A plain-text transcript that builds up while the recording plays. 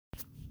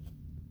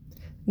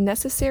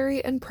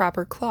Necessary and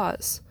proper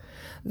clause.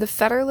 The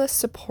Federalists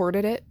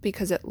supported it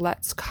because it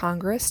lets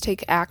Congress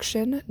take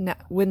action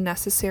when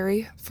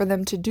necessary for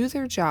them to do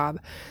their job,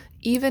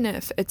 even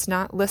if it's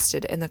not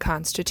listed in the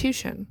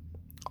Constitution,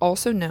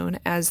 also known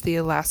as the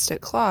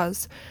Elastic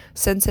Clause,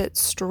 since it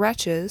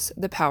stretches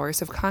the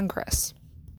powers of Congress.